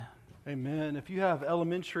Amen. If you have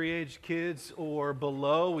elementary age kids or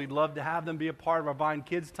below, we'd love to have them be a part of our Vine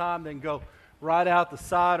Kids time. Then go right out the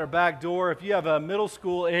side or back door. If you have a middle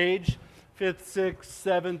school age, 5th, 6th,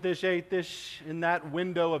 7th-ish, 8th-ish, in that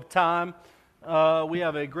window of time, we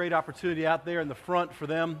have a great opportunity out there in the front for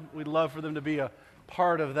them. We'd love for them to be a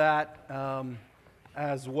part of that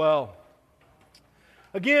as well.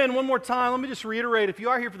 Again, one more time, let me just reiterate, if you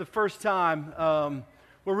are here for the first time,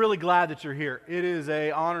 we're really glad that you're here. It is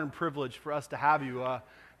an honor and privilege for us to have you.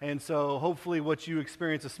 And so hopefully what you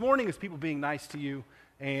experience this morning is people being nice to you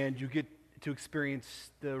and you get to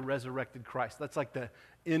experience the resurrected Christ. That's like the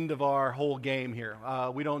end of our whole game here.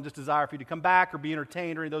 We don't just desire for you to come back or be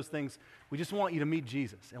entertained or any of those things. We just want you to meet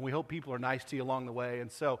Jesus. And we hope people are nice to you along the way.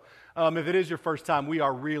 And so if it is your first time, we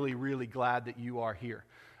are really, really glad that you are here.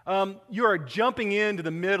 You are jumping into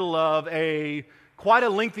the middle of quite a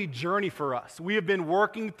lengthy journey for us. We have been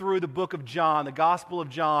working through the book of John, the Gospel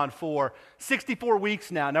of John, for 64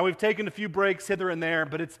 weeks now. Now, we've taken a few breaks hither and there,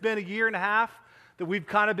 but it's been a year and a half that we've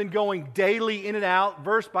kind of been going daily in and out,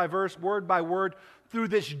 verse by verse, word by word, through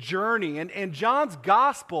this journey. And John's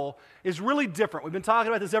Gospel is really different. We've been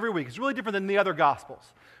talking about this every week. It's really different than the other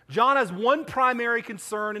Gospels. John has one primary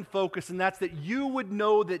concern and focus, and that's that you would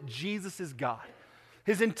know that Jesus is God.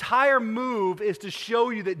 His entire move is to show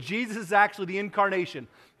you that Jesus is actually the incarnation,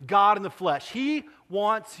 God in the flesh. He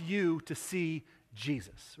wants you to see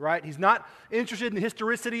Jesus, right? He's not interested in the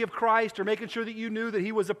historicity of Christ or making sure that you knew that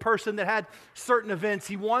he was a person that had certain events.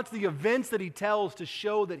 He wants the events that he tells to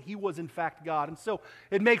show that he was in fact God. And so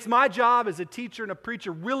it makes my job as a teacher and a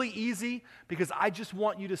preacher really easy because I just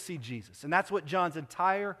want you to see Jesus. And that's what John's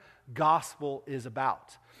entire gospel is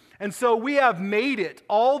about. And so we have made it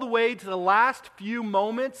all the way to the last few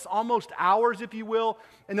moments, almost hours, if you will,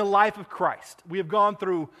 in the life of Christ. We have gone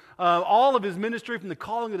through all of his ministry, from the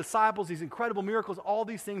calling of the disciples, these incredible miracles, all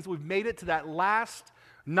these things. We've made it to that last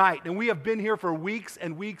night. And we have been here for weeks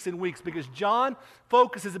and weeks and weeks because John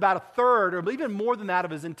focuses about a third, or even more than that,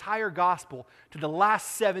 of his entire gospel to the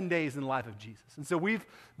last 7 days in the life of Jesus. And so we've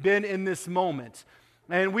been in this moment.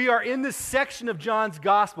 And we are in this section of John's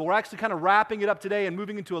Gospel. We're actually kind of wrapping it up today and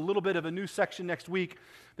moving into a little bit of a new section next week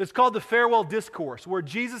that's called the Farewell Discourse, where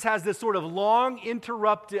Jesus has this sort of long,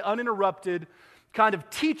 uninterrupted kind of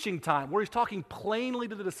teaching time where he's talking plainly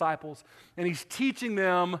to the disciples and he's teaching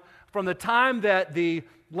them from the time that the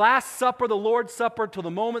Last Supper, the Lord's Supper, till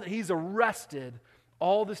the moment that he's arrested.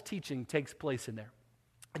 All this teaching takes place in there.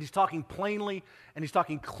 And he's talking plainly and he's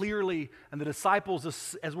talking clearly, and the disciples,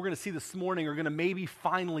 as we're going to see this morning, are going to maybe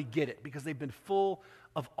finally get it because they've been full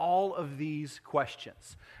of all of these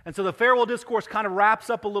questions. And so the farewell discourse kind of wraps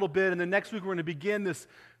up a little bit, and then next week we're going to begin this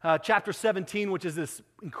chapter 17, which is this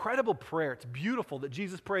incredible prayer. It's beautiful that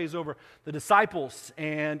Jesus prays over the disciples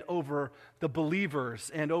and over the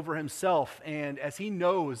believers and over himself, and as he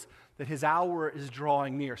knows that his hour is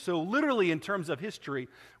drawing near. So literally, in terms of history,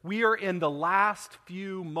 we are in the last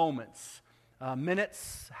few moments,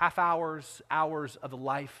 minutes, half hours, hours of the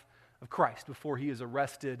life of Christ before he is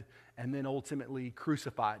arrested and then ultimately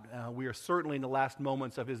crucified. We are certainly in the last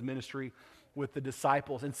moments of his ministry with the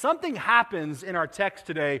disciples. And something happens in our text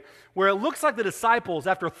today where it looks like the disciples,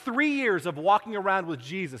 after 3 years of walking around with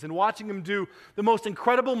Jesus and watching him do the most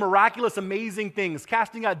incredible, miraculous, amazing things,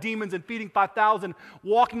 casting out demons and feeding 5,000,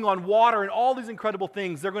 walking on water and all these incredible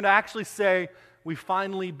things, they're going to actually say, we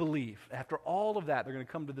finally believe. After all of that, they're going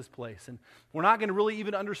to come to this place. And we're not going to really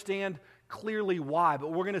even understand clearly why,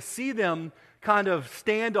 but we're going to see them kind of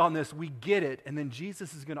stand on this, we get it, and then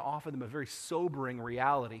Jesus is going to offer them a very sobering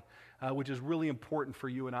reality, which is really important for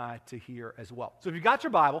you and I to hear as well. So if you've got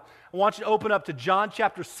your Bible, I want you to open up to John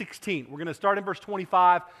chapter 16. We're going to start in verse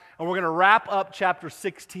 25, and we're going to wrap up chapter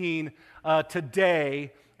 16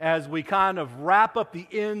 today as we kind of wrap up the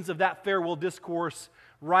ends of that farewell discourse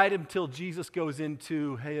right until Jesus goes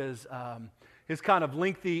into his kind of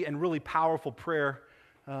lengthy and really powerful prayer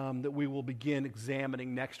that we will begin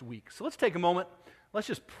examining next week. So let's take a moment. Let's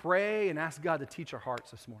just pray and ask God to teach our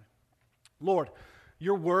hearts this morning. Lord,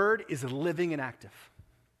 your word is living and active.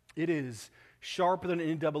 It is sharper than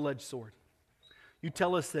any double-edged sword. You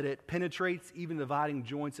tell us that it penetrates even dividing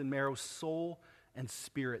joints and marrow, soul and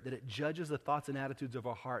spirit, that it judges the thoughts and attitudes of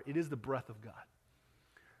our heart. It is the breath of God.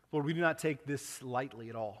 Lord, we do not take this lightly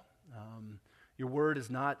at all. Your word is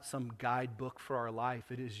not some guidebook for our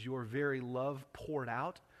life. It is your very love poured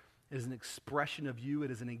out. It is an expression of you. It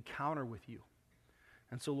is an encounter with you.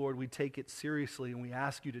 And so, Lord, we take it seriously and we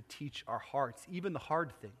ask you to teach our hearts, even the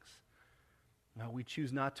hard things. We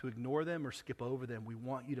choose not to ignore them or skip over them. We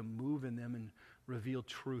want you to move in them and reveal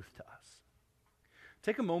truth to us.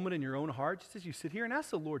 Take a moment in your own heart, just as you sit here, and ask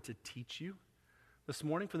the Lord to teach you this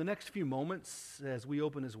morning, for the next few moments as we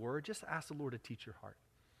open His Word, just ask the Lord to teach your heart.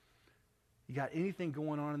 You got anything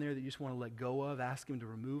going on in there that you just want to let go of, ask Him to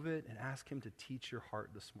remove it, and ask Him to teach your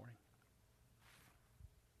heart this morning.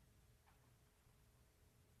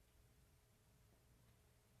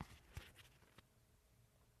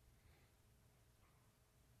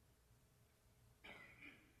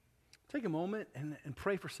 Take a moment and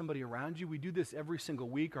pray for somebody around you. We do this every single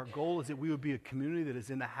week. Our goal is that we would be a community that is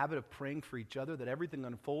in the habit of praying for each other, that everything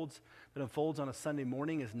that unfolds on a Sunday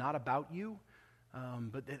morning is not about you,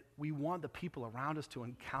 but that we want the people around us to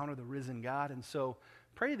encounter the risen God. And so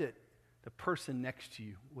pray that the person next to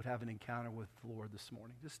you would have an encounter with the Lord this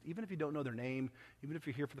morning. Just even if you don't know their name, even if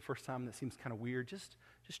you're here for the first time and that seems kind of weird, just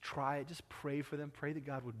try it. Just pray for them. Pray that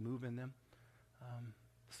God would move in them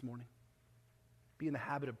this morning. Be in the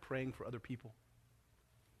habit of praying for other people.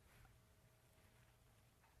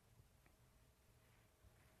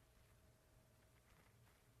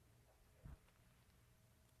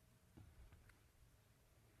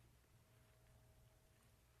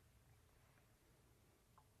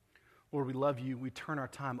 Lord, we love you. We turn our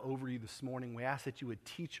time over to you this morning. We ask that you would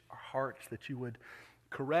teach our hearts, that you would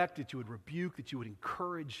correct, that you would rebuke, that you would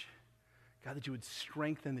encourage, God, that you would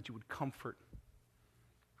strengthen, that you would comfort.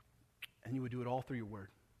 And you would do it all through your word.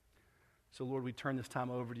 So, Lord, we turn this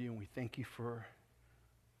time over to you, and we thank you for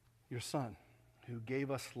your Son who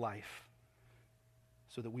gave us life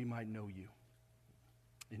so that we might know you.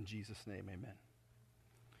 In Jesus' name, amen.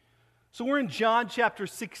 So we're in John chapter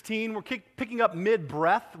 16. We're picking up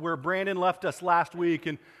mid-breath where Brandon left us last week.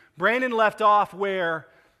 And Brandon left off where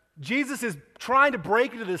Jesus is trying to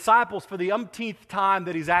break into the disciples for the umpteenth time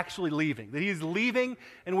that he's actually leaving. That he's leaving,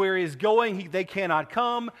 and where he's going, they cannot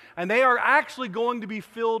come. And they are actually going to be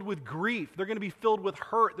filled with grief. They're going to be filled with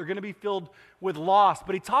hurt. They're going to be filled with loss.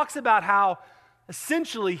 But he talks about how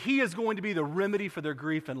essentially he is going to be the remedy for their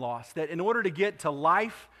grief and loss. That in order to get to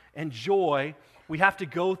life and joy, we have to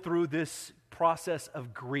go through this process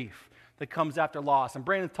of grief that comes after loss. And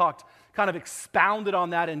Brandon kind of expounded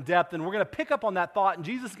on that in depth, and we're going to pick up on that thought, and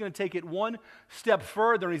Jesus is going to take it one step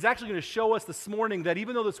further, and he's actually going to show us this morning that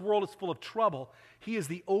even though this world is full of trouble, he is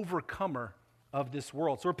the overcomer of this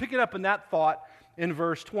world. So we're picking up in that thought in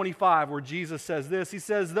verse 25 where Jesus says this. He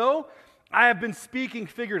says, "Though I have been speaking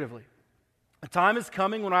figuratively, a time is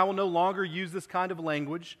coming when I will no longer use this kind of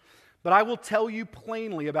language, but I will tell you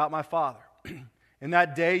plainly about my Father. In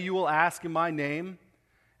that day you will ask in my name.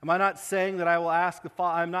 I'm not saying that I will ask the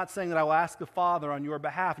Father on your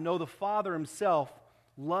behalf. No, the Father himself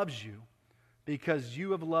loves you because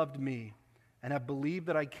you have loved me and have believed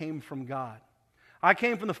that I came from God. I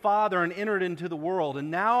came from the Father and entered into the world, and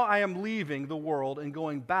now I am leaving the world and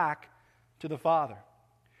going back to the Father."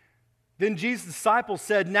 Then Jesus' disciples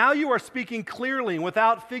said, "Now you are speaking clearly and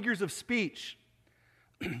without figures of speech.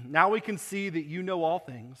 Now we can see that you know all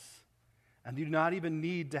things, and you do not even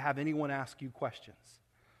need to have anyone ask you questions.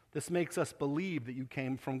 This makes us believe that you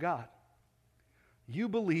came from God." "You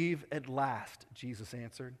believe at last," Jesus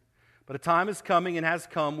answered. "But a time is coming and has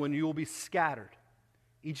come when you will be scattered,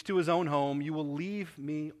 each to his own home. You will leave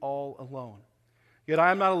me all alone. Yet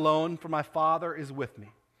I am not alone, for my Father is with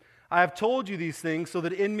me. I have told you these things so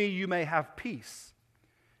that in me you may have peace.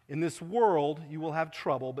 In this world you will have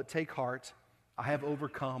trouble, but take heart, I have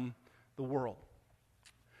overcome the world."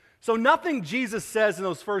 So nothing Jesus says in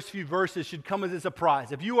those first few verses should come as a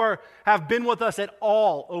surprise. If you have been with us at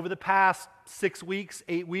all over the past 6 weeks,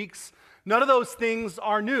 8 weeks, none of those things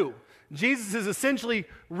are new. Jesus is essentially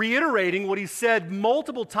reiterating what he said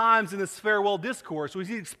multiple times in this farewell discourse.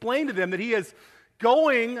 He explained to them that he is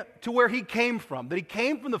going to where he came from, that he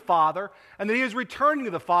came from the Father, and that he is returning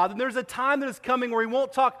to the Father. And there's a time that is coming where he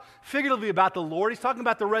won't talk figuratively about the Lord. He's talking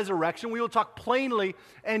about the resurrection. We will talk plainly,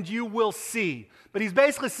 and you will see. But he's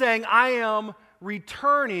basically saying, I am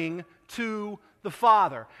returning to the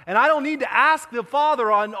Father. And I don't need to ask the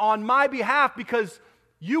Father on my behalf because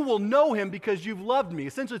you will know him because you've loved me.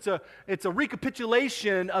 Essentially, it's a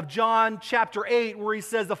recapitulation of John chapter 8 where he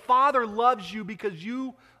says, the Father loves you because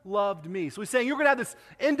you loved me. So he's saying you're going to have this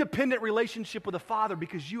independent relationship with the Father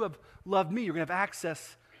because you have loved me. You're going to have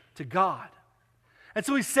access to God. And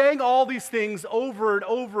so he's saying all these things over and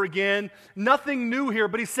over again. Nothing new here,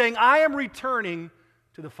 but he's saying, I am returning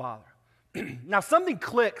to the Father. Now, something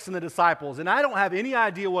clicks in the disciples, and I don't have any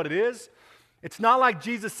idea what it is. It's not like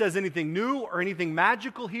Jesus says anything new or anything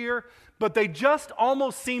magical here, but they just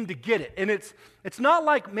almost seem to get it. And it's not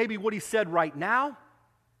like maybe what he said right now,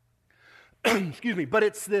 excuse me, but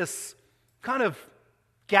it's this kind of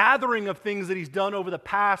gathering of things that he's done over the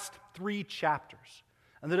past 3 chapters.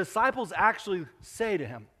 And the disciples actually say to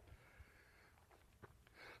him,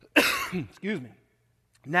 excuse me,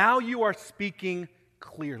 Now you are speaking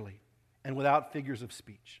clearly and without figures of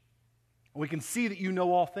speech. We can see that you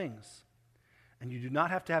know all things, and you do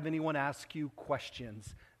not have to have anyone ask you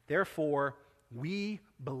questions. Therefore, we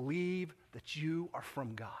believe that you are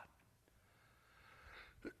from God.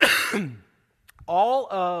 All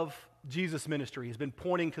of Jesus' ministry has been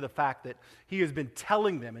pointing to the fact that he has been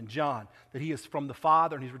telling them in John that he is from the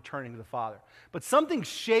Father and he's returning to the Father. But something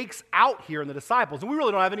shakes out here in the disciples, and we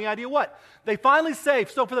really don't have any idea what. They finally say,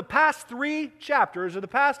 so for the past 3 chapters or the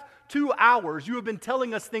past 2 hours, you have been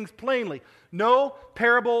telling us things plainly. No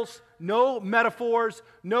parables, no metaphors,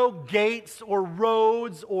 no gates or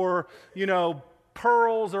roads or,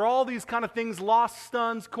 pearls or all these kind of things, lost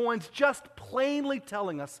stones, coins, just plainly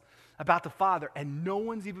telling us about the Father, and no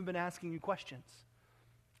one's even been asking you questions.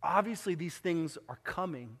 Obviously, these things are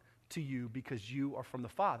coming to you because you are from the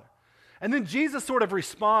Father. And then Jesus sort of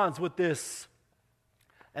responds with this,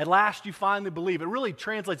 at last you finally believe. It really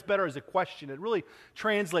translates better as a question. It really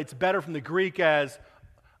translates better from the Greek as,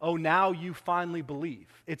 oh, now you finally believe.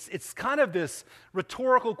 It's kind of this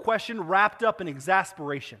rhetorical question wrapped up in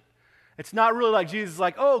exasperation. It's not really like Jesus is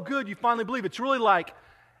like, oh, good, you finally believe. It's really like,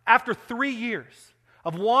 after 3 years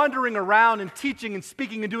of wandering around and teaching and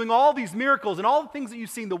speaking and doing all these miracles and all the things that you've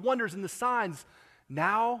seen, the wonders and the signs,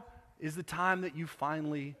 now is the time that you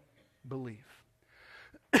finally believe.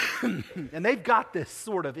 And they've got this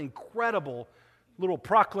sort of incredible little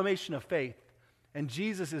proclamation of faith, and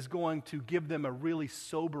Jesus is going to give them a really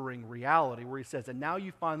sobering reality where he says, and now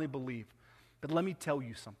you finally believe, but let me tell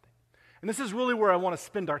you something. And this is really where I want to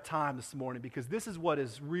spend our time this morning, because this is what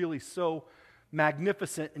is really so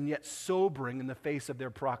magnificent and yet sobering in the face of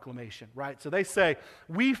their proclamation, right? So they say,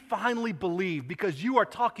 we finally believe because you are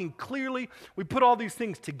talking clearly. We put all these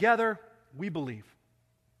things together. We believe.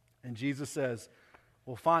 And Jesus says,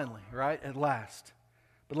 well, finally, right? At last.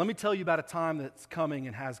 But let me tell you about a time that's coming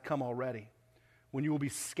and has come already when you will be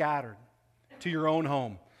scattered to your own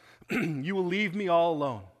home. You will leave me all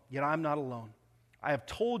alone, yet I'm not alone. I have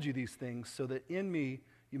told you these things so that in me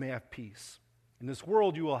you may have peace. In this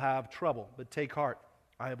world you will have trouble, but take heart.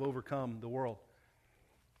 I have overcome the world.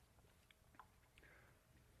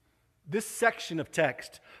 This section of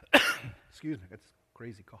text, excuse me, that's a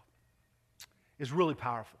crazy cough, is really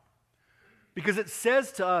powerful because it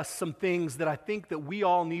says to us some things that I think that we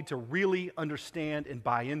all need to really understand and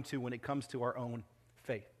buy into when it comes to our own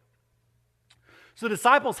faith. So the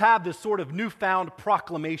disciples have this sort of newfound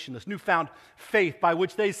proclamation, this newfound faith by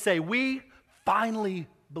which they say, we finally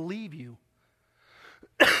believe you.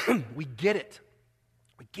 We get it.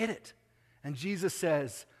 We get it. And Jesus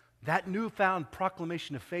says that newfound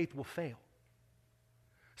proclamation of faith will fail.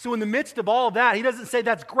 So in the midst of all of that, he doesn't say,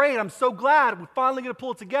 that's great, I'm so glad, we're finally going to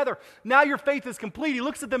pull it together. Now your faith is complete. He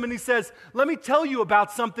looks at them and he says, let me tell you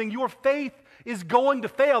about something. Your faith is going to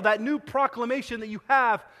fail. That new proclamation that you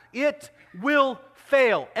have, it will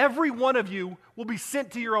fail. Every one of you will be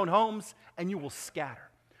sent to your own homes and you will scatter.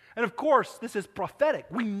 And of course, this is prophetic.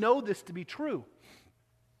 We know this to be true.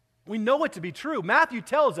 We know it to be true. Matthew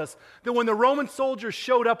tells us that when the Roman soldiers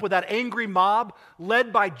showed up with that angry mob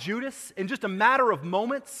led by Judas, in just a matter of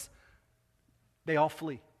moments, they all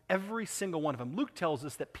flee. Every single one of them. Luke tells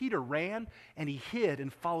us that Peter ran and he hid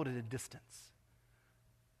and followed at a distance.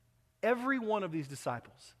 Every one of these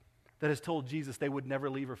disciples that has told Jesus they would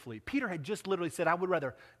never leave or flee. Peter had just literally said, I would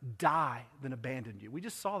rather die than abandon you. We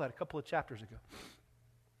just saw that a couple of chapters ago.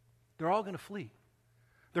 They're all going to flee.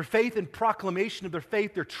 Their faith and proclamation of their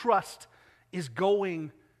faith, their trust, is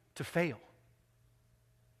going to fail.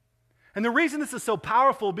 And the reason this is so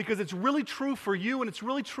powerful, because it's really true for you and it's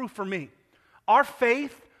really true for me. Our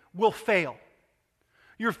faith will fail.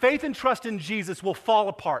 Your faith and trust in Jesus will fall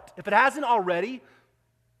apart. If it hasn't already,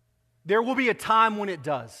 there will be a time when it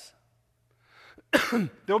does. There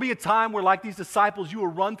will be a time where, like these disciples, you will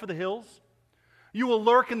run for the hills. You will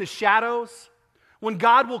lurk in the shadows. When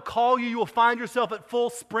God will call you, you will find yourself at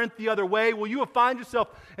full sprint the other way. Well, you will find yourself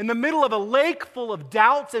in the middle of a lake full of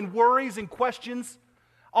doubts and worries and questions,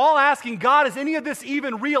 all asking, God, is any of this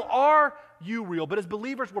even real? Are you real? But as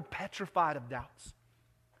believers, we're petrified of doubts.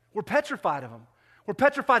 We're petrified of them. We're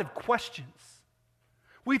petrified of questions.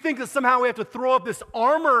 We think that somehow we have to throw up this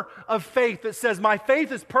armor of faith that says my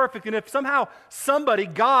faith is perfect, and if somehow somebody,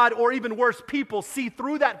 God, or even worse, people see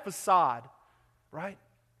through that facade, right?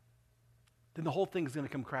 Then the whole thing is going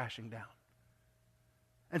to come crashing down.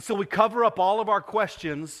 And so we cover up all of our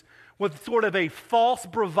questions with sort of a false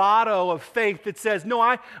bravado of faith that says, no,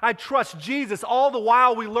 I trust Jesus. All the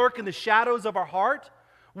while we lurk in the shadows of our heart,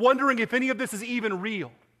 wondering if any of this is even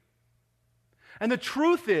real. And the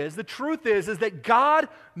truth is that God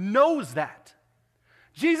knows that.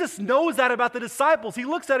 Jesus knows that about the disciples. He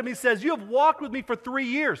looks at him and he says, you have walked with me for 3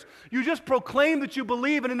 years. You just proclaimed that you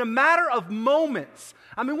believe, and in a matter of moments,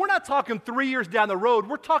 I mean, we're not talking 3 years down the road.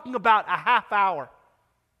 We're talking about a half hour.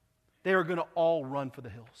 They are going to all run for the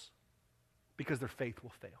hills because their faith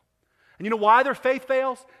will fail. And you know why their faith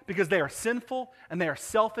fails? Because they are sinful, and they are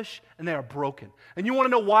selfish, and they are broken. And you want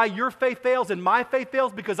to know why your faith fails and my faith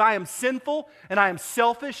fails? Because I am sinful, and I am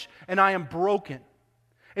selfish, and I am broken.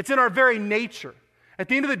 It's in our very nature. At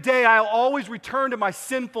the end of the day, I'll always return to my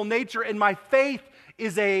sinful nature, and my faith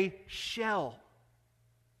is a shell,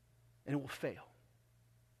 and it will fail.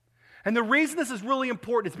 And the reason this is really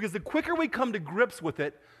important is because the quicker we come to grips with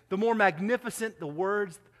it, the more magnificent the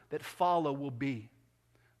words that follow will be.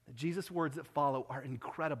 Jesus' words that follow are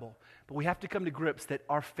incredible, but we have to come to grips that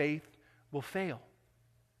our faith will fail.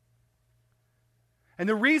 And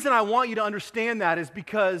the reason I want you to understand that is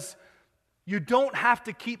because you don't have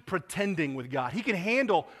to keep pretending with God. He can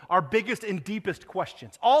handle our biggest and deepest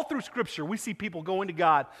questions. All through Scripture, we see people going to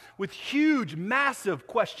God with huge, massive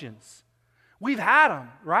questions. We've had them,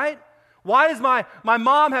 right? Why does my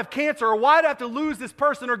mom have cancer? Or why do I have to lose this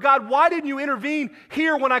person? Or God, why didn't you intervene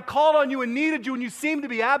here when I called on you and needed you and you seemed to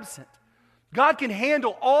be absent? God can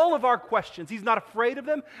handle all of our questions. He's not afraid of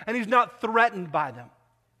them, and He's not threatened by them.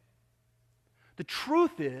 The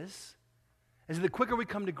truth is that the quicker we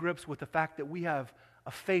come to grips with the fact that we have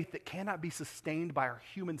a faith that cannot be sustained by our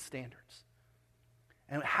human standards,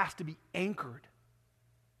 and it has to be anchored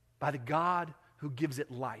by the God who gives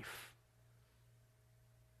it life,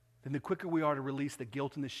 then the quicker we are to release the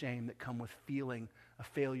guilt and the shame that come with feeling a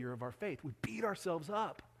failure of our faith. We beat ourselves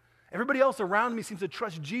up. Everybody else around me seems to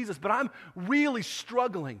trust Jesus, but I'm really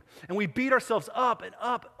struggling. And we beat ourselves up and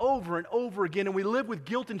up over and over again, and we live with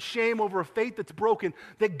guilt and shame over a faith that's broken,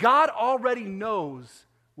 that God already knows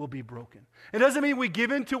will be broken. It doesn't mean we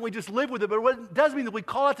give into it, we just live with it, but it does mean that we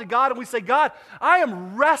call out to God and we say, God, I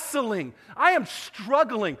am wrestling. I am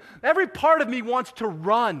struggling. Every part of me wants to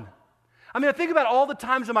run. I mean, I think about all the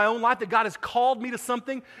times in my own life that God has called me to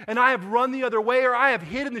something and I have run the other way, or I have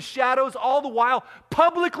hid in the shadows, all the while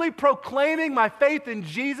publicly proclaiming my faith in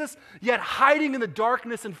Jesus, yet hiding in the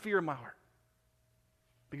darkness and fear in my heart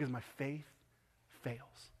because my faith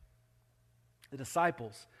fails. The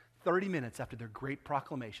disciples, 30 minutes after their great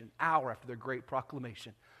proclamation, hour after their great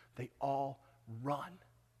proclamation, they all run.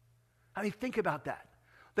 I mean, think about that.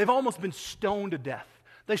 They've almost been stoned to death.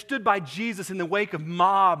 They stood by Jesus in the wake of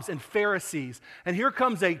mobs and Pharisees. And here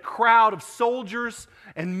comes a crowd of soldiers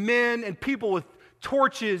and men and people with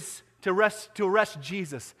torches to arrest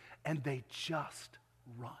Jesus. And they just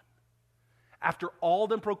run. After all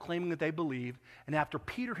them proclaiming that they believe, and after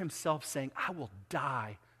Peter himself saying, I will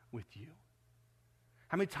die with you.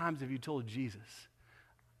 How many times have you told Jesus,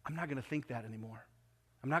 I'm not going to think that anymore.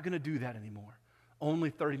 I'm not going to do that anymore.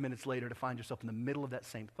 Only 30 minutes later to find yourself in the middle of that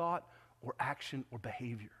same thought or action or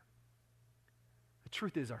behavior. The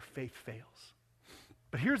truth is our faith fails.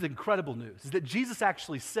 But here's the incredible news, is that Jesus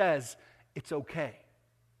actually says it's okay.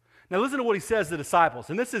 Now listen to what he says to the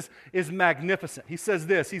disciples, and this is magnificent. He says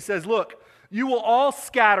this, he says, look, you will all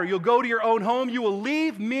scatter, you'll go to your own home, you will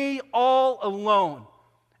leave me all alone.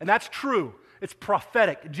 And that's true. It's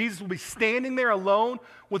prophetic. Jesus will be standing there alone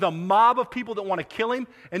with a mob of people that want to kill him,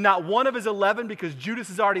 and not one of his 11, because Judas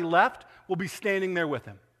has already left, will be standing there with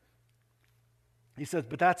him. He says,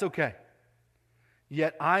 but that's okay.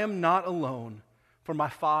 Yet I am not alone, for my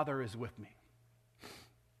Father is with me.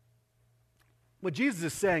 What Jesus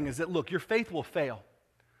is saying is that, look, your faith will fail,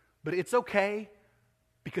 but it's okay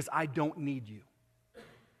because I don't need you.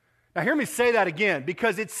 Now hear me say that again,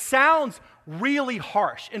 because it sounds really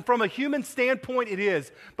harsh, and from a human standpoint it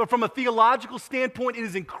is, but from a theological standpoint it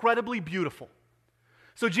is incredibly beautiful.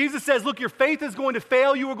 So Jesus says, look, your faith is going to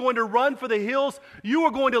fail. You are going to run for the hills. You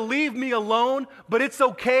are going to leave me alone, but it's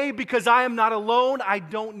okay because I am not alone. I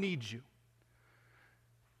don't need you.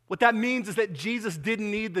 What that means is that Jesus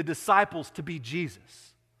didn't need the disciples to be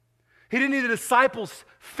Jesus. He didn't need the disciples'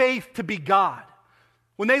 faith to be God.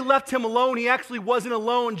 When they left him alone, he actually wasn't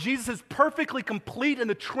alone. Jesus is perfectly complete in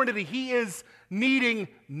the Trinity. He is needing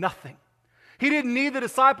nothing. He didn't need the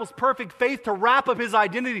disciples' perfect faith to wrap up his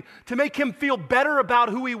identity, to make him feel better about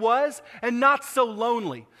who he was and not so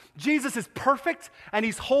lonely. Jesus is perfect and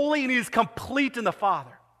he's holy and he is complete in the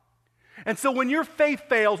Father. And so when your faith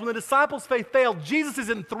fails, when the disciples' faith failed, Jesus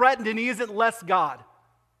isn't threatened and he isn't less God.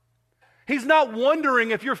 He's not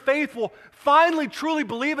wondering if your faith will finally truly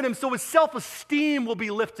believe in him so his self-esteem will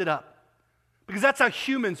be lifted up. Because that's how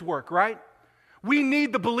humans work, right? We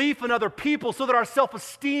need the belief in other people so that our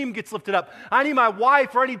self-esteem gets lifted up. I need my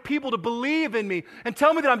wife or I need people to believe in me and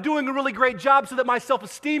tell me that I'm doing a really great job so that my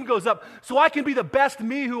self-esteem goes up so I can be the best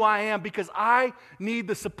me who I am, because I need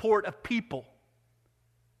the support of people.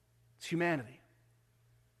 It's humanity.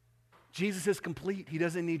 Jesus is complete. He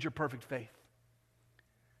doesn't need your perfect faith.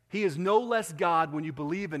 He is no less God when you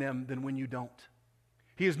believe in him than when you don't.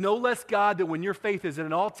 He is no less God than when your faith is at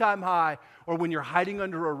an all-time high or when you're hiding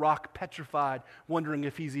under a rock petrified, wondering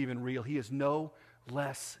if he's even real. He is no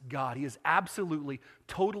less God. He is absolutely,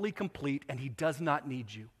 totally complete, and he does not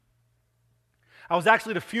need you. I was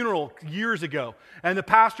actually at a funeral years ago, and the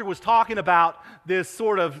pastor was talking about this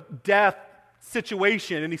sort of death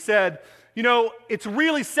situation, and he said, you know, it's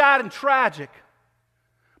really sad and tragic,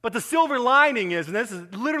 but the silver lining is, and this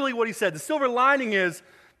is literally what he said, the silver lining is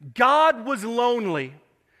God was lonely,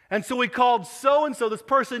 and so he called so-and-so, this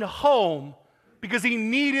person, home because he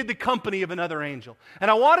needed the company of another angel.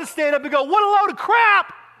 And I want to stand up and go, what a load of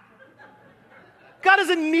crap! God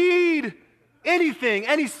doesn't need anything,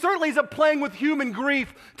 and he certainly isn't playing with human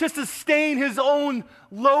grief to sustain his own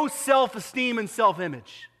low self-esteem and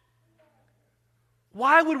self-image.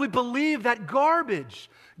 Why would we believe that garbage?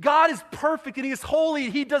 God is perfect and he is holy.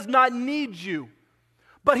 He does not need you,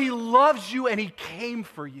 but he loves you and he came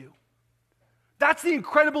for you. That's the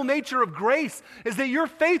incredible nature of grace, is that your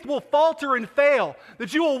faith will falter and fail,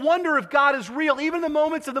 that you will wonder if God is real. Even in the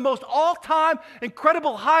moments of the most all-time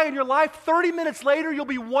incredible high in your life, 30 minutes later, you'll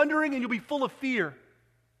be wondering and you'll be full of fear.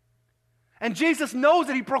 And Jesus knows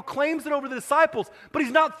that. He proclaims it over the disciples, but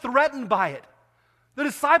he's not threatened by it. The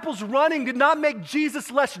disciples running did not make Jesus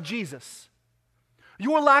less Jesus.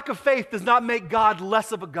 Your lack of faith does not make God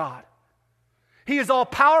less of a God. He is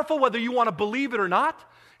all-powerful, whether you want to believe it or not.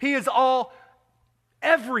 He is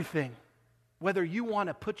everything, whether you want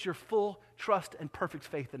to put your full trust and perfect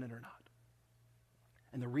faith in it or not.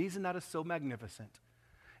 And the reason that is so magnificent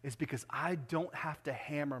is because I don't have to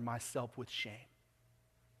hammer myself with shame.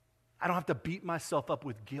 I don't have to beat myself up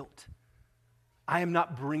with guilt. I am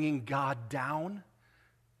not bringing God down,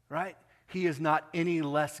 right? He is not any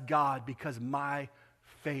less God because my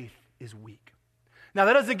faith is weak. Now,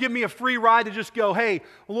 that doesn't give me a free ride to just go, hey,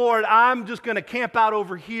 Lord, I'm just going to camp out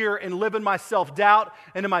over here and live in my self-doubt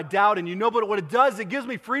and in my doubt. And you know, but what it does, it gives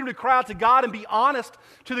me freedom to cry out to God and be honest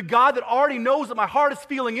to the God that already knows that my heart is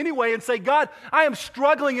feeling anyway, and say, God, I am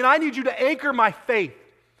struggling and I need you to anchor my faith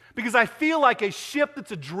because I feel like a ship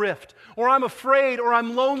that's adrift, or I'm afraid, or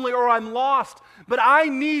I'm lonely, or I'm lost. But I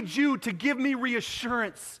need you to give me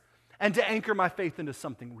reassurance and to anchor my faith into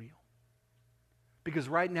something real. Because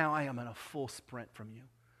right now I am in a full sprint from you.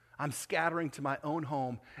 I'm scattering to my own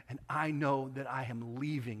home, and I know that I am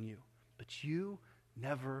leaving you. But you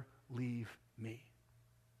never leave me.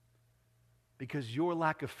 Because your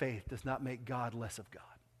lack of faith does not make God less of God.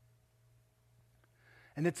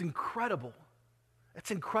 And it's incredible.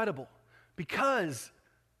 It's incredible. Because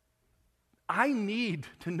I need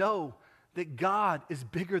to know that God is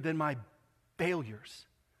bigger than my failures.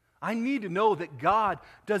 I need to know that God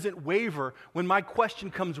doesn't waver when my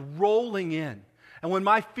question comes rolling in and when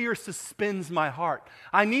my fear suspends my heart.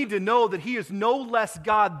 I need to know that he is no less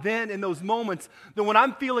God then in those moments than when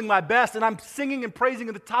I'm feeling my best and I'm singing and praising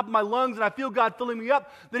at the top of my lungs and I feel God filling me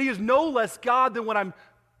up, that he is no less God than when I'm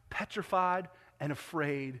petrified and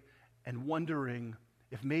afraid and wondering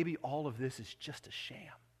if maybe all of this is just a sham.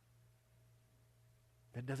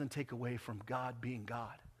 That doesn't take away from God being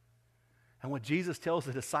God. And what Jesus tells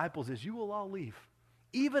the disciples is, you will all leave.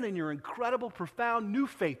 Even in your incredible, profound new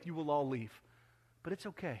faith, you will all leave. But it's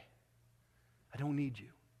okay. I don't need you.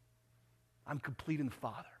 I'm complete in the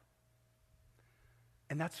Father.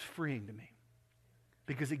 And that's freeing to me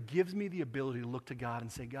because it gives me the ability to look to God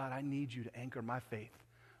and say, God, I need you to anchor my faith.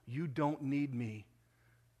 You don't need me.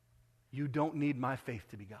 You don't need my faith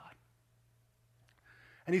to be God.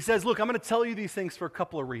 And he says, look, I'm going to tell you these things for a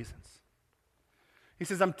couple of reasons. He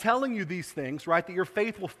says, I'm telling you these things, right, that your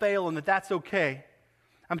faith will fail and that that's okay.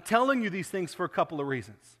 I'm telling you these things for a couple of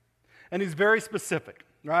reasons. And he's very specific,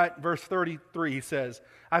 right? Verse 33, he says,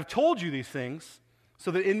 I've told you these things so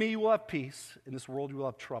that in me you will have peace. In this world you will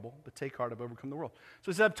have trouble, but take heart, I've overcome the world.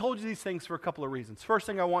 So he said, I've told you these things for a couple of reasons. First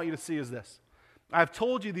thing I want you to see is this. I've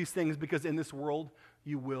told you these things because in this world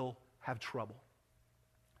you will have trouble.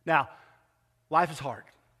 Now, life is hard.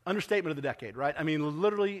 Understatement of the decade, right? I mean,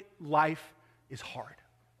 literally, life is hard.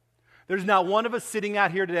 There's not one of us sitting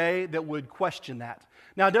out here today that would question that.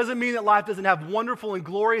 Now, it doesn't mean that life doesn't have wonderful and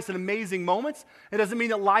glorious and amazing moments. It doesn't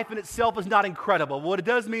mean that life in itself is not incredible. What it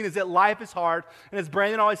does mean is that life is hard, and as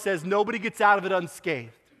Brandon always says, nobody gets out of it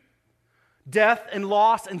unscathed. Death and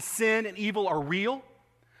loss and sin and evil are real.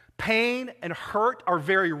 Pain and hurt are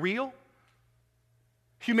very real.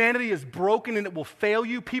 Humanity is broken and it will fail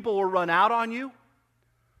you. People will run out on you.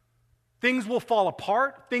 Things will fall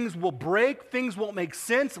apart. Things will break. Things won't make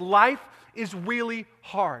sense. Life is really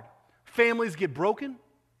hard. Families get broken.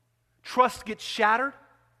 Trust gets shattered.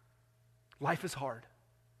 Life is hard.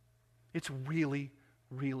 It's really,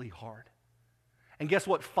 really hard. And guess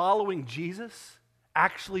what? Following Jesus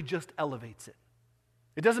actually just elevates it.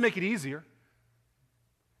 It doesn't make it easier.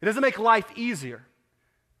 It doesn't make life easier.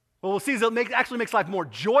 What we'll see is it actually makes life more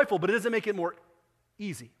joyful, but it doesn't make it more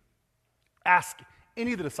easy. Ask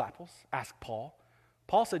any of the disciples. Ask Paul.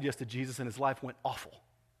 Paul said yes to Jesus and his life went awful.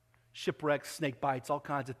 Shipwrecks, snake bites, all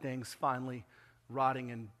kinds of things, finally rotting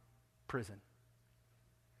in prison.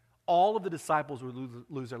 All of the disciples would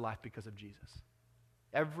lose their life because of Jesus.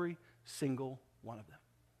 Every single one of them.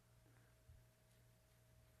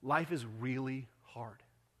 Life is really hard.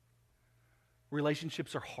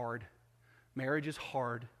 Relationships are hard. Marriage is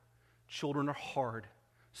hard. Children are hard.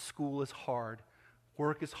 School is hard.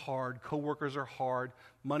 Work is hard. Coworkers are hard.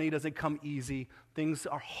 Money doesn't come easy. Things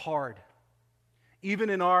are hard. Even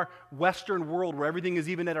in our Western world where everything is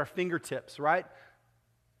even at our fingertips, right?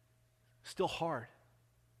 Still hard.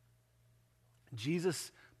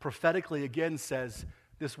 Jesus prophetically again says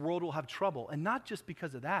this world will have trouble. And not just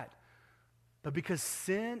because of that, but because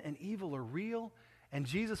sin and evil are real. And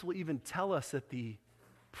Jesus will even tell us that the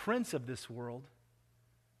prince of this world,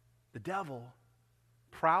 the devil,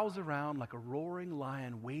 prowls around like a roaring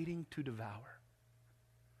lion waiting to devour.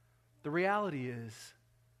 The reality is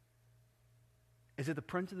that the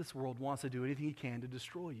prince of this world wants to do anything he can to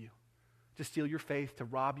destroy you, to steal your faith, to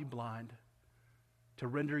rob you blind, to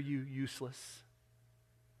render you useless,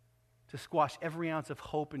 to squash every ounce of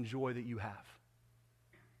hope and joy that you have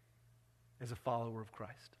as a follower of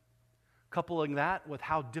Christ. Coupling that with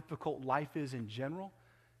how difficult life is in general,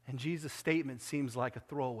 and Jesus' statement seems like a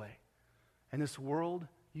throwaway. In this world,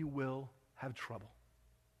 you will have trouble.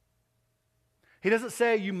 He doesn't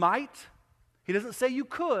say you might. He doesn't say you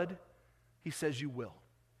could. He says you will.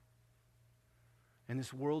 In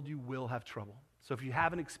this world, you will have trouble. So if you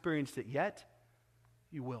haven't experienced it yet,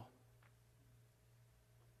 you will.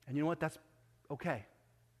 And you know what? That's okay.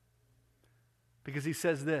 Because he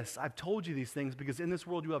says this, I've told you these things because in this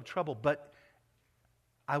world you have trouble, but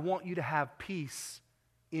I want you to have peace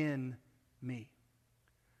in me.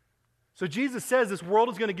 So Jesus says this world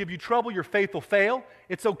is going to give you trouble, your faith will fail.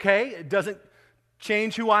 It's okay. It doesn't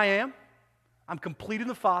change who I am. I'm complete in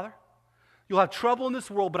the Father. You'll have trouble in this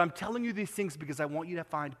world, but I'm telling you these things because I want you to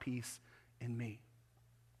find peace in me.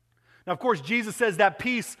 Now, of course, Jesus says that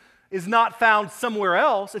peace is not found somewhere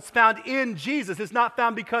else. It's found in Jesus. It's not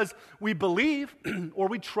found because we believe or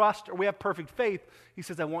we trust or we have perfect faith. He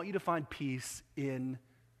says, I want you to find peace in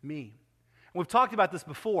me. And we've talked about this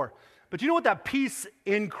before, but you know what that peace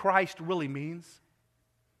in Christ really means?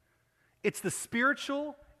 It's the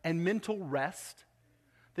spiritual and mental rest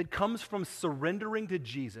that comes from surrendering to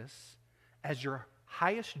Jesus as your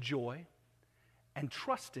highest joy and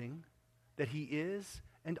trusting that He is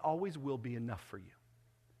and always will be enough for you.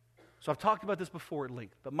 So I've talked about this before at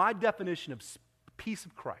length, but my definition of peace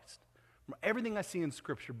of Christ, from everything I see in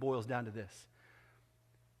Scripture, boils down to this.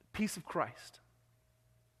 Peace of Christ,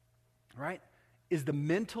 right, is the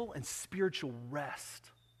mental and spiritual rest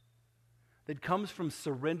that comes from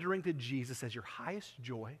surrendering to Jesus as your highest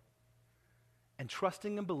joy and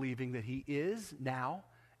trusting and believing that He is now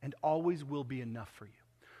and always will be enough for you.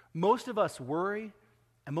 Most of us worry,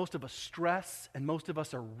 and most of us stress, and most of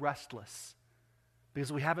us are restless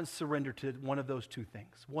because we haven't surrendered to one of those two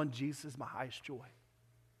things. One, Jesus is my highest joy.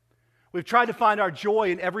 We've tried to find our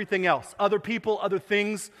joy in everything else. Other people, other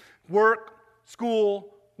things, work,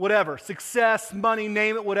 school, whatever. Success, money,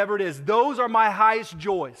 name it, whatever it is. Those are my highest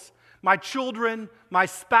joys. My children, my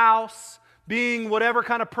spouse, being whatever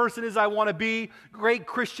kind of person it is I want to be, great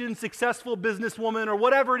Christian, successful businesswoman, or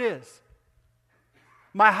whatever it is.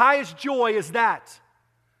 My highest joy is that.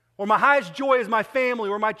 Or my highest joy is my family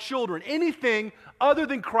or my children. Anything other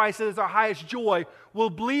than Christ that is our highest joy will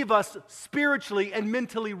leave us spiritually and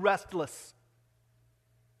mentally restless.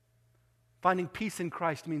 Finding peace in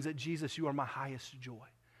Christ means that, Jesus, you are my highest joy.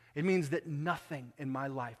 It means that nothing in my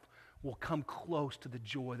life will come close to the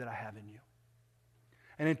joy that I have in you.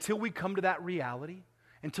 And until we come to that reality,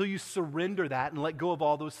 until you surrender that and let go of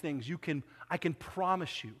all those things, I can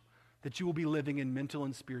promise you that you will be living in mental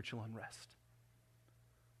and spiritual unrest.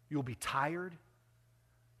 You'll be tired.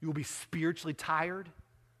 You'll be spiritually tired.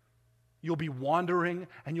 You'll be wandering,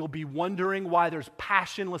 and you'll be wondering why there's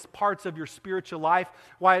passionless parts of your spiritual life,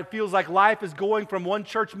 why it feels like life is going from one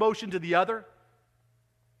church motion to the other.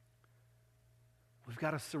 We've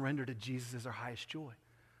got to surrender to Jesus as our highest joy.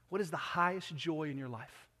 What is the highest joy in your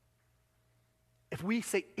life? If we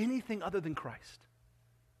say anything other than Christ,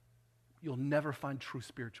 you'll never find true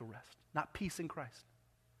spiritual rest, not peace in Christ.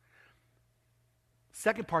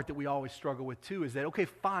 Second part that we always struggle with too is that, okay,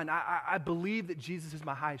 fine, I believe that Jesus is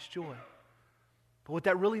my highest joy. But what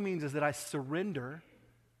that really means is that I surrender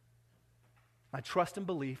my trust and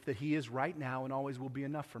belief that he is right now and always will be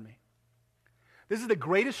enough for me. This is the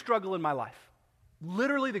greatest struggle in my life.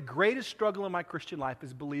 Literally the greatest struggle in my Christian life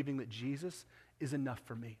is believing that Jesus is enough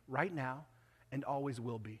for me right now and always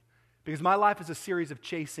will be. Because my life is a series of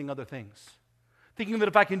chasing other things. Thinking that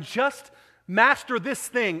if I can just master this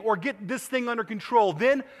thing or get this thing under control,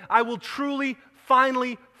 then I will truly,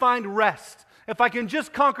 finally find rest. If I can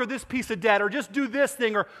just conquer this piece of debt or just do this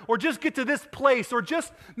thing or just get to this place or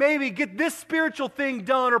just maybe get this spiritual thing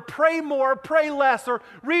done or pray more, or pray less or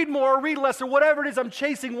read more or read less or whatever it is, I'm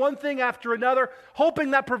chasing one thing after another,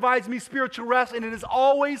 hoping that provides me spiritual rest, and it is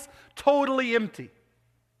always totally empty.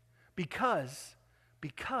 Because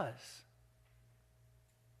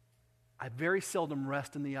I very seldom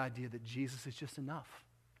rest in the idea that Jesus is just enough.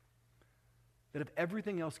 That if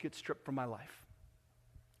everything else gets stripped from my life,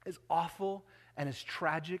 as awful and as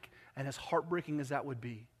tragic and as heartbreaking as that would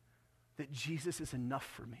be, that Jesus is enough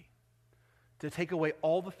for me. To take away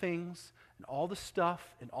all the things and all the stuff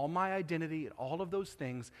and all my identity and all of those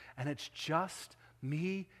things, and it's just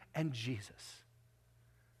me and Jesus.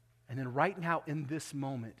 And then right now in this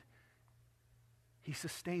moment, he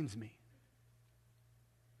sustains me.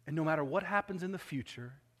 And no matter what happens in the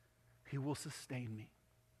future, he will sustain me.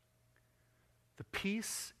 The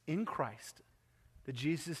peace in Christ that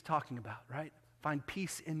Jesus is talking about, right? Find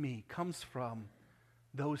peace in me comes from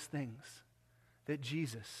those things. That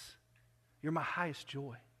Jesus, you're my highest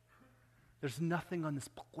joy. There's nothing on this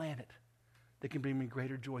planet that can bring me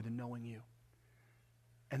greater joy than knowing you.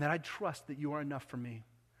 And that I trust that you are enough for me,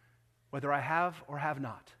 whether I have or have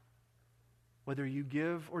not, whether you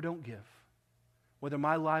give or don't give, whether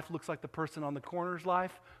my life looks like the person on the corner's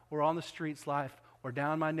life or on the street's life or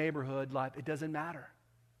down my neighborhood life, it doesn't matter.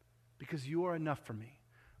 Because you are enough for me.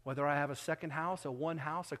 Whether I have a second house, a one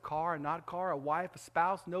house, a car, a not car, a wife, a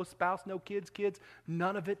spouse, no kids,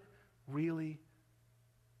 none of it really,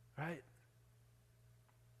 right,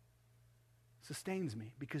 sustains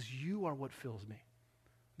me because you are what fills me.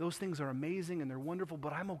 Those things are amazing and they're wonderful,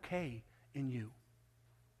 but I'm okay in you.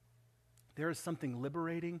 There is something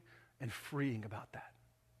liberating and freeing about that.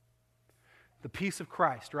 The peace of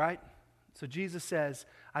Christ, right? So Jesus says,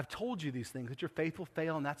 I've told you these things, that your faith will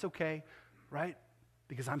fail, and that's okay, right?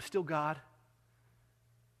 Because I'm still God.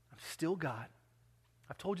 I'm still God.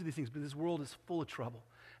 I've told you these things, but this world is full of trouble,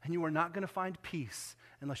 and you are not going to find peace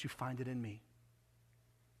unless you find it in me.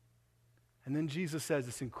 And then Jesus says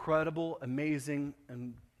this incredible, amazing,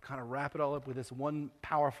 and kind of wrap it all up with this one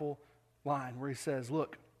powerful line where he says,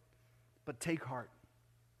 look, but take heart.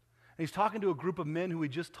 And he's talking to a group of men who he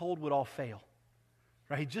just told would all fail.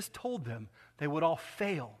 Right? He just told them they would all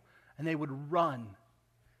fail and they would run.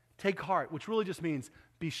 Take heart, which really just means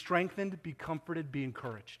be strengthened, be comforted, be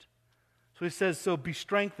encouraged. So he says, so be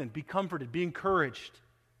strengthened, be comforted, be encouraged.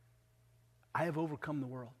 I have overcome the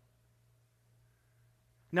world.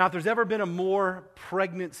 Now, if there's ever been a more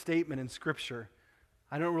pregnant statement in Scripture,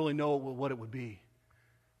 I don't really know what it would be.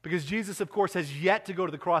 Because Jesus, of course, has yet to go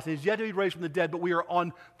to the cross and he's yet to be raised from the dead, but we are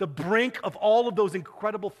on the brink of all of those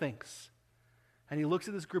incredible things. And he looks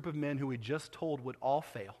at this group of men who he just told would all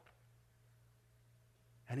fail.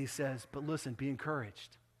 And he says, but listen, be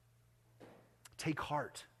encouraged. Take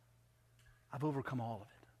heart. I've overcome all of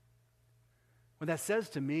it. What that says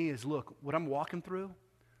to me is, look, what I'm walking through,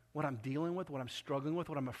 what I'm dealing with, what I'm struggling with,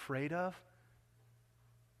 what I'm afraid of,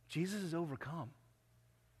 Jesus has overcome.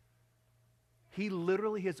 He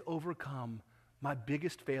literally has overcome my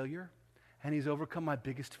biggest failure, and he's overcome my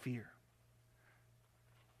biggest fear.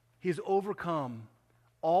 He has overcome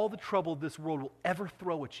all the trouble this world will ever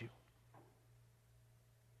throw at you.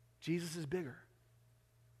 Jesus is bigger.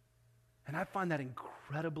 And I find that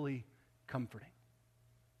incredibly comforting.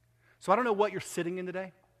 So I don't know what you're sitting in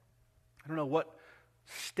today. I don't know what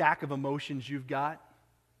stack of emotions you've got,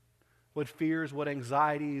 what fears, what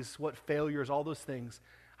anxieties, what failures, all those things.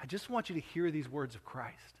 I just want you to hear these words of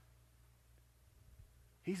Christ.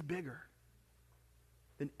 He's bigger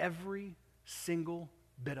than every single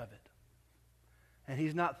bit of it. And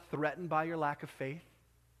he's not threatened by your lack of faith.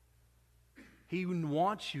 He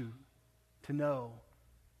wants you to know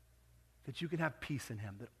that you can have peace in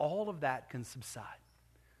him, that all of that can subside.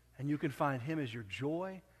 And you can find him as your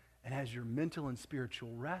joy and as your mental and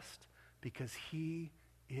spiritual rest because he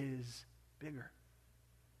is bigger.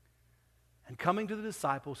 And coming to the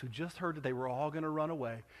disciples who just heard that they were all going to run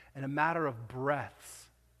away, in a matter of breaths,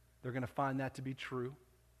 they're going to find that to be true.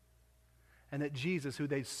 And that Jesus, who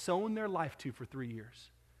they've sown their life to for 3 years,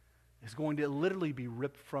 is going to literally be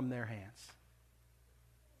ripped from their hands.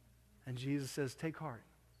 And Jesus says, take heart.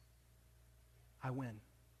 I win.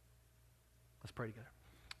 Let's pray together.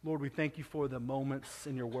 Lord, we thank you for the moments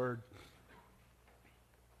in your word.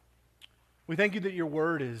 We thank you that your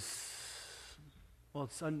word is, well,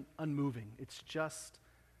 it's unmoving. It's just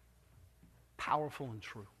powerful and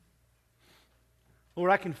true.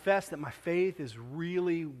 Lord, I confess that my faith is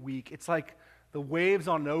really weak. It's like the waves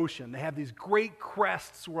on an ocean. They have these great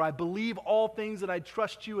crests where I believe all things and I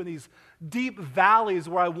trust you, and these deep valleys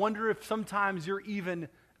where I wonder if sometimes you're even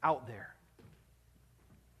out there.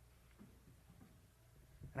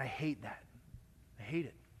 And I hate that. I hate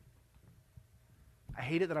it. I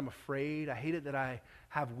hate it that I'm afraid. I hate it that I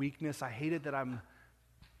have weakness. I hate it that I'm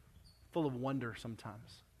full of wonder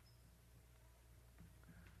sometimes.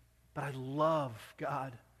 But I love,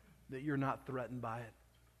 God, that you're not threatened by it.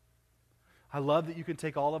 I love that you can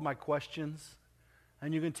take all of my questions,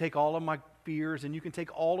 and you can take all of my fears, and you can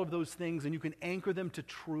take all of those things, and you can anchor them to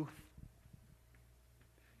truth.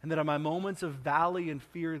 And that in my moments of valley and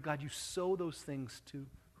fear, God, you sow those things to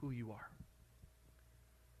who you are.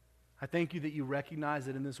 I thank you that you recognize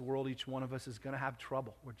that in this world, each one of us is going to have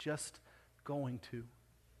trouble. We're just going to.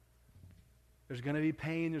 There's going to be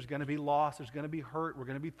pain, there's going to be loss, there's going to be hurt, we're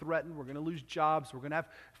going to be threatened, we're going to lose jobs, we're going to have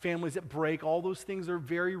families that break. All those things are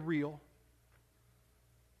very real.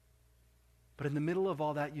 But in the middle of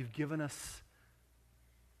all that, you've given us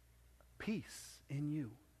peace in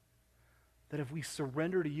you. That if we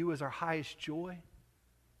surrender to you as our highest joy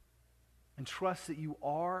and trust that you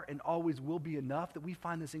are and always will be enough, that we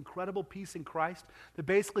find this incredible peace in Christ that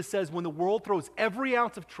basically says, when the world throws every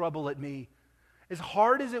ounce of trouble at me, as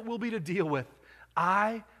hard as it will be to deal with,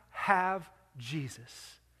 I have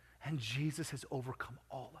Jesus, and Jesus has overcome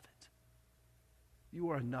all of it. You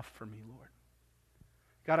are enough for me, Lord.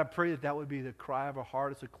 God, I pray that that would be the cry of our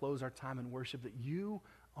heart as we close our time in worship, that you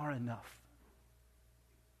are enough.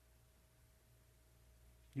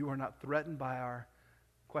 You are not threatened by our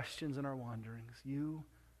questions and our wanderings. You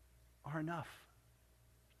are enough.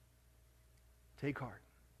 Take heart.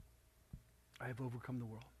 I have overcome the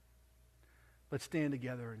world. Let's stand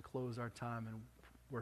together and close our time in